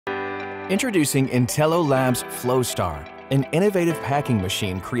Introducing Intello FlowStar, an innovative packing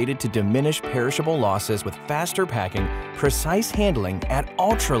machine created to diminish perishable losses with faster packing, precise handling at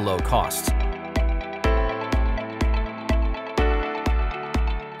ultra-low costs.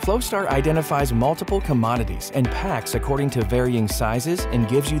 FlowStar identifies multiple commodities and packs according to varying sizes and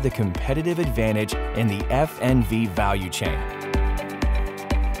gives you the competitive advantage in the F&V value chain.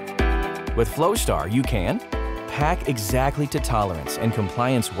 With FlowStar, you can pack exactly to tolerance and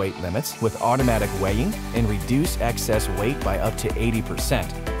compliance weight limits with automatic weighing and reduce excess weight by up to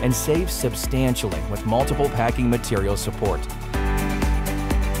 80% and save substantially with multiple packing material support.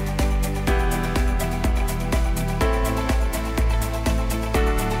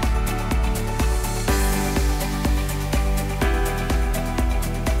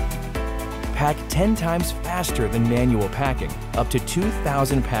 Pack 10 times faster than manual packing, up to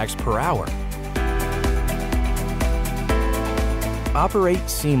 2,000 packs per hour. Operate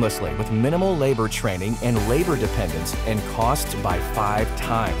seamlessly with minimal labor training and labor dependence and costs by 5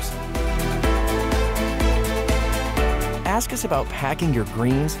 times. Ask us about packing your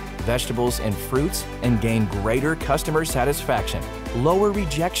greens, vegetables, and fruits and gain greater customer satisfaction. Lower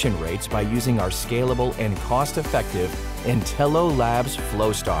rejection rates by using our scalable and cost-effective Intello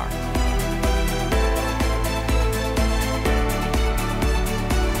FlowStar.